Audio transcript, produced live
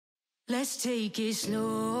Let's take it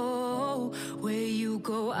slow. Where you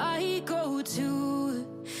go, I go too.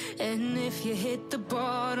 And if you hit the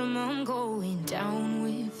bottom, I'm going down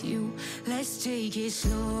with you. Let's take it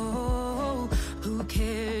slow. Who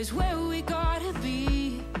cares where we gotta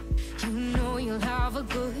be? You know you'll have a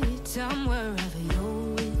good time wherever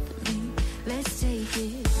you're with me. Let's take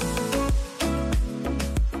it slow.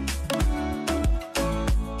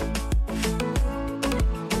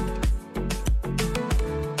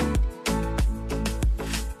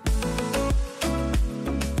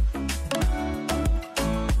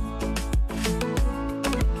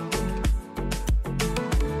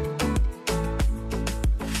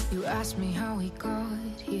 Ask me how we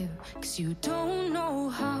got here, 'cause you don't know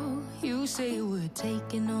how. You say we're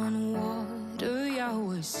taking on water, yeah,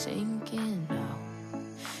 we're sinking now.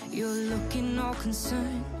 You're looking all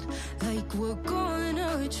concerned, like we're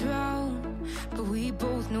gonna drown. But we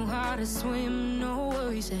both know how to swim, no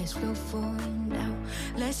worries as we'll find out.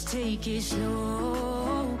 Let's take it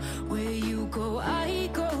slow. Where you go, I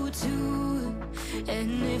go too.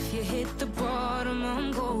 And if you hit the bottom,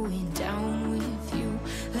 I'm going down with you.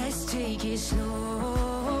 Let's take it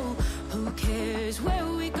slow. Who cares where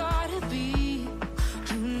we gotta be?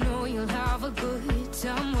 You know you'll have a good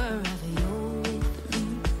time wherever you're with me.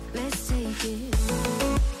 Let's take it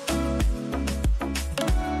slow.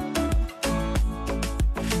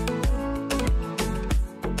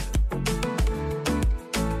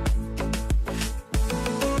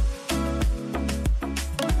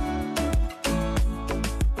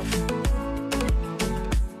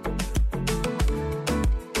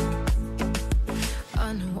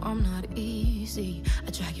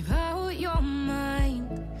 I drag you out your mind,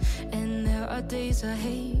 and there are days I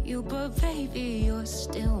hate you, but baby, you're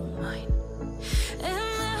still mine.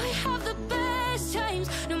 And we have the best times,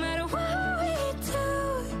 no matter what we do.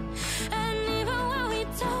 And even when we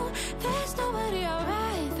don't, there's nobody I'd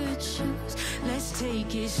rather choose. Let's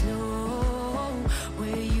take it slow.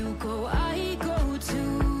 Where you go, I go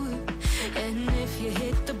too. And if you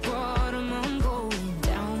hit the bottom, I'm going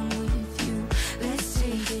down with you. Let's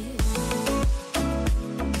take it.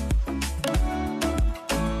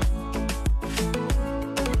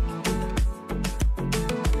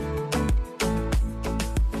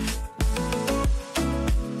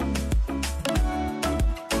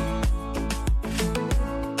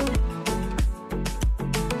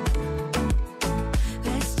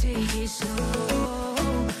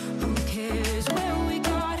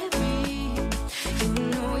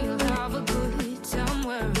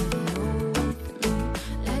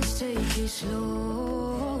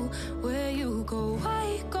 Slow, where you go,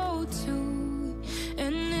 I go too.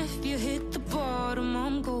 And if you hit the bottom,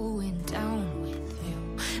 I'm going down with you.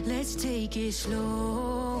 Let's take it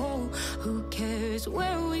slow. Who cares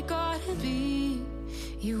where we gotta be?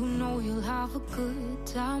 You know you'll have a good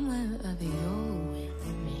time wherever you're with.